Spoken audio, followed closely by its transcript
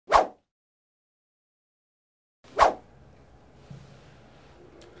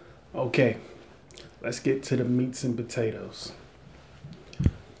Okay, let's get to the meats and potatoes.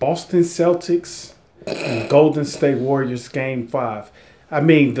 Boston Celtics and Golden State Warriors game 5. I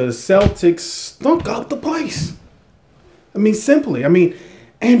mean, the Celtics stunk up the place. I mean, simply. I mean,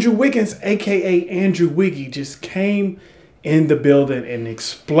 Andrew Wiggins, a.k.a. Andrew Wiggy, just came in the building and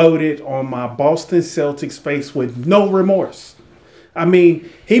exploded on my Boston Celtics face with no remorse. I mean,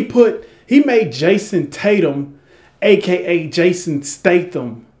 he made Jason Tatum, a.k.a. Jason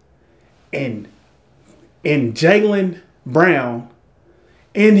Statham, and Jaylen Brown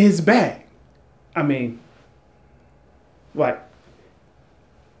in his bag. I mean, like,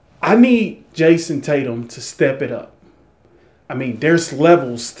 I need Jason Tatum to step it up. I mean, there's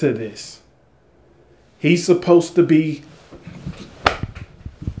levels to this. He's supposed to be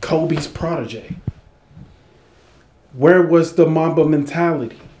Kobe's protege. Where was the Mamba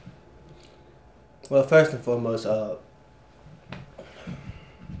mentality? Well, first and foremost,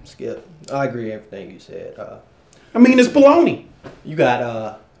 Skip, I agree with everything you said. I mean, it's baloney. You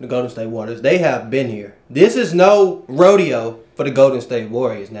got the Golden State Warriors. They have been here. This is no rodeo for the Golden State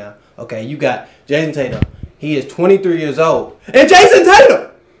Warriors now. Okay, you got Jason Tatum. He is 23 years old. And Jason Tatum,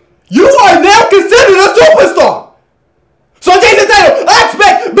 you are now considered a superstar. So Jason Tatum, I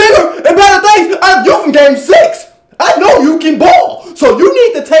expect bigger and better things out of you from Game 6. I know you can ball. So you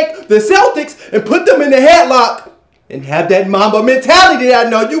need to take the Celtics and put them in the headlock and have that Mamba mentality that I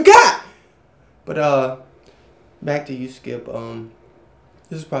know you got. But back to you, Skip.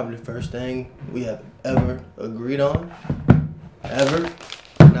 This is probably the first thing we have ever agreed on. Ever.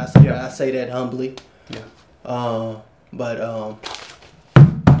 And I say that humbly. Yeah.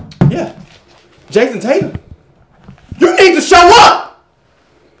 Yeah. Jason Tatum, you need to show up.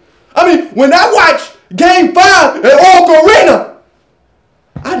 I mean, when I watched Game 5 at Oracle Arena,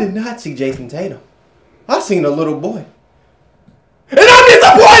 I did not see Jason Tatum. I seen a little boy. And I'm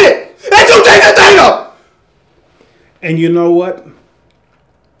disappointed at you, Jason Tatum. And you know what?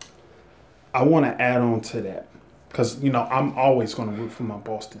 I want to add on to that. Because, you know, I'm always going to root for my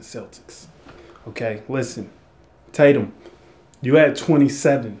Boston Celtics. Okay, listen. Tatum, you had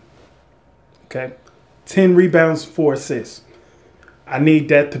 27. Okay? 10 rebounds, 4 assists. I need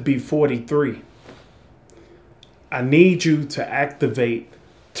that to be 43. I need you to activate,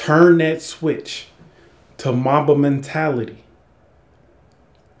 turn that switch to Mamba mentality.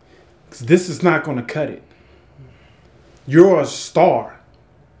 Because this is not going to cut it. You're a star.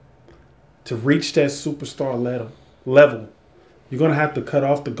 To reach that superstar level, you're going to have to cut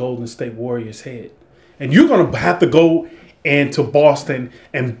off the Golden State Warriors' head. And you're going to have to go into Boston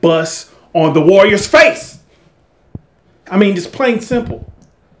and bust on the Warriors' face. I mean, it's plain simple.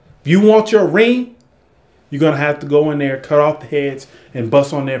 If you want your ring, you're going to have to go in there, cut off the heads, and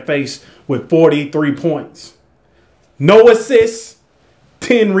bust on their face with 43 points. No assists,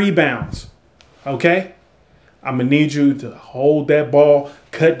 10 rebounds. Okay? I'm going to need you to hold that ball,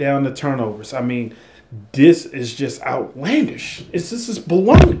 cut down the turnovers. I mean, this is just outlandish. This is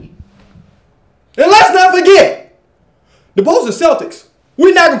baloney. And let's not forget, the Boston Celtics,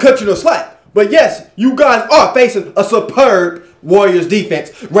 we're not going to cut you no slack. But yes, you guys are facing a superb Warriors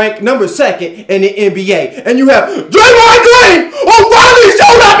defense, ranked number 2nd in the NBA. And you have Draymond Green, who finally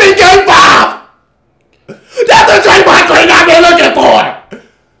showed up in Game 5. That's the Draymond Green I've been looking for.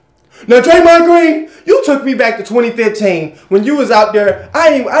 Now, Draymond Green, you took me back to 2015 when you was out there.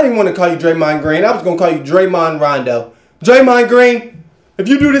 I didn't want to call you Draymond Green. I was going to call you Draymond Rondo. Draymond Green, if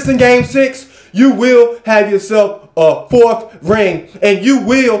you do this in Game 6, you will have yourself a 4th ring. And you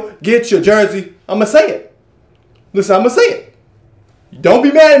will get your jersey. I'm going to say it. Listen, I'm going to say it. Don't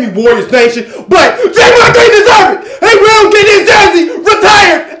be mad at me, Warriors Nation. But Draymond Green deserves it. He will get his jersey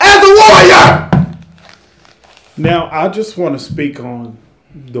retired as a Warrior. Now, I just want to speak on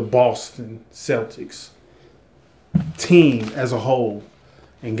the Boston Celtics team as a whole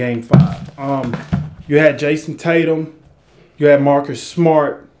in Game 5. You had Jason Tatum. You had Marcus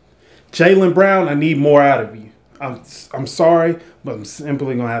Smart. Jaylen Brown, I need more out of you. I'm sorry, but I'm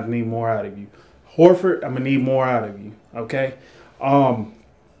simply going to have to need more out of you. Horford, I'm going to need more out of you. Okay?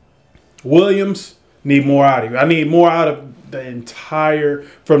 Williams, need more out of you. I need more out of the entire,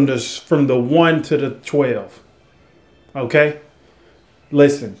 from the 1 to the 12. Okay?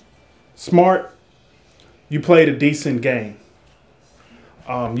 Listen, Smart, you played a decent game.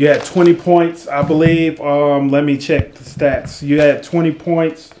 You had 20 points, I believe. Let me check the stats. You had 20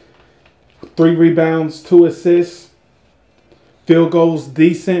 points, 3 rebounds, 2 assists. Field goals,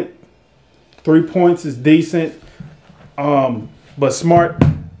 decent. 3 points is decent. But Smart,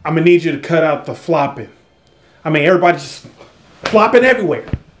 I'm going to need you to cut out the flopping. I mean, everybody's just flopping everywhere.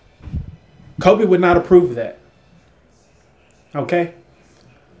 Kobe would not approve of that. Okay?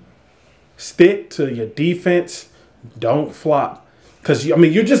 Stick to your defense. Don't flop. Because, I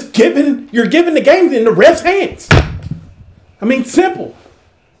mean, you're giving the game in the ref's hands. I mean, simple.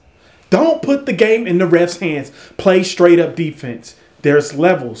 Don't put the game in the ref's hands. Play straight up defense. There's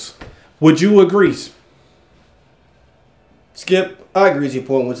levels. Would you agree? Skip, I agree with your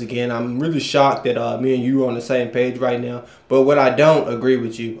point once again. I'm really shocked that me and you are on the same page right now. But what I don't agree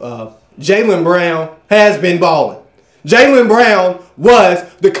with you, Jaylen Brown has been balling. Jaylen Brown was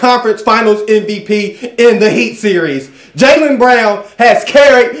the conference finals MVP in the Heat series. Jaylen Brown has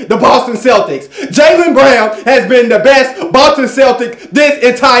carried the Boston Celtics. Jaylen Brown has been the best Boston Celtic this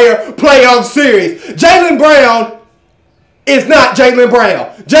entire playoff series. Jaylen Brown is not Jaylen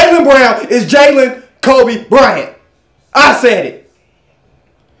Brown. Jaylen Brown is Jalen Kobe Bryant. I said it.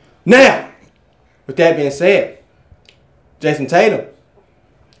 Now, with that being said, Jason Tatum,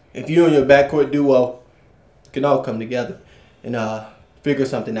 if you and your backcourt duo can all come together and figure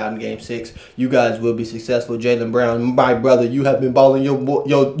something out in Game 6, you guys will be successful. Jaylen Brown, my brother, you have been balling your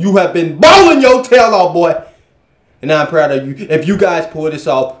tail off, boy, and I'm proud of you. If you guys pull this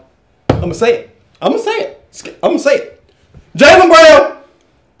off, I'm gonna say it. I'm gonna say it. Jaylen Brown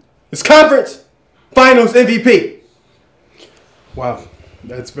is conference finals MVP. Wow,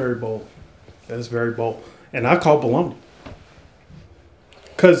 that's very bold. That is very bold, and I call baloney.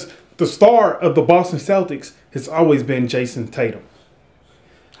 Because the star of the Boston Celtics has always been Jason Tatum.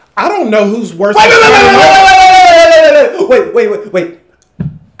 I don't know who's worse. Wait.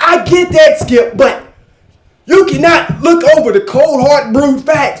 I get that, Skip, but you cannot look over the cold, hard, brewed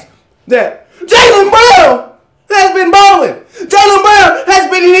facts that Jaylen Brown has been balling. Jaylen Brown has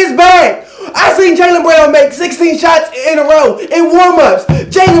been in his bag. I seen Jaylen Brown make 16 shots in a row in warm-ups.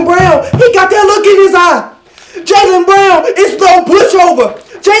 Jaylen Brown, he got that look in his eye. Jaylen Brown is no pushover.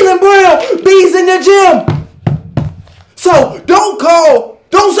 Jaylen Brown bees in the gym. So don't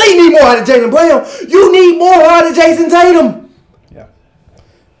say you need more out of Jaylen Brown. You need more out of Jason Tatum. Yeah.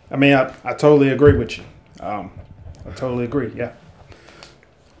 I mean, I totally agree with you. I totally agree, yeah.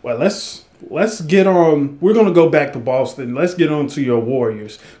 Well, let's get on. We're going to go back to Boston. Let's get on to your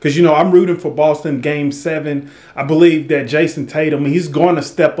Warriors. Because, you know, I'm rooting for Boston Game 7. I believe that Jason Tatum, he's going to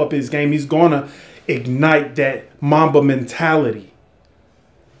step up his game. He's going to ignite that Mamba mentality.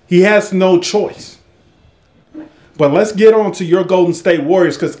 He has no choice. But let's get on to your Golden State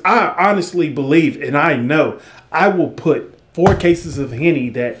Warriors, because I honestly believe, and I know, I will put 4 cases of Henny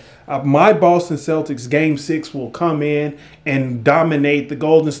that my Boston Celtics Game 6 will come in and dominate the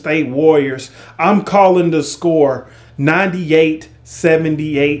Golden State Warriors. I'm calling the score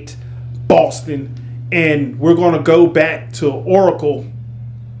 98-78 Boston, and we're going to go back to Oracle,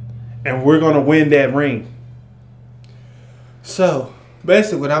 and we're going to win that ring. So,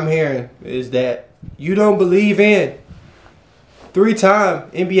 basically what I'm hearing is that you don't believe in 3-time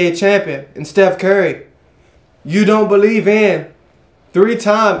NBA champion and Steph Curry. You don't believe in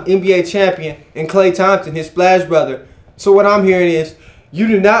 3-time NBA champion and Klay Thompson, his splash brother. So what I'm hearing is you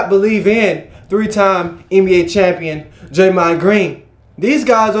do not believe in 3-time NBA champion Draymond Green. These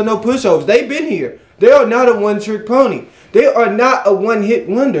guys are no pushovers. They've been here. They are not a one-trick pony. They are not a one-hit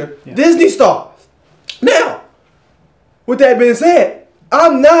wonder Disney stars. Now, with that being said,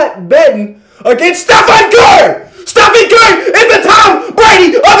 I'm not betting against Stephen Curry. Stephen Curry is the Tom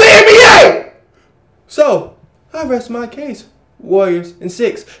Brady of the NBA. So, I rest my case. Warriors in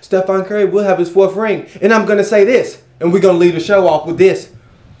 6. Stephen Curry will have his 4th ring. And I'm going to say this, and we're going to leave the show off with this.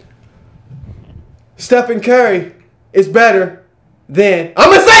 Stephen Curry is better than... I'm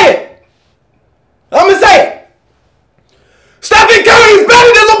going to say it. Stephen Curry is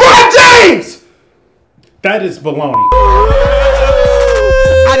better than LeBron James. That is baloney.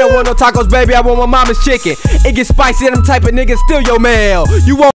 I don't want no tacos, baby. I want my mama's chicken. It gets spicy and them type of niggas steal your mail. You want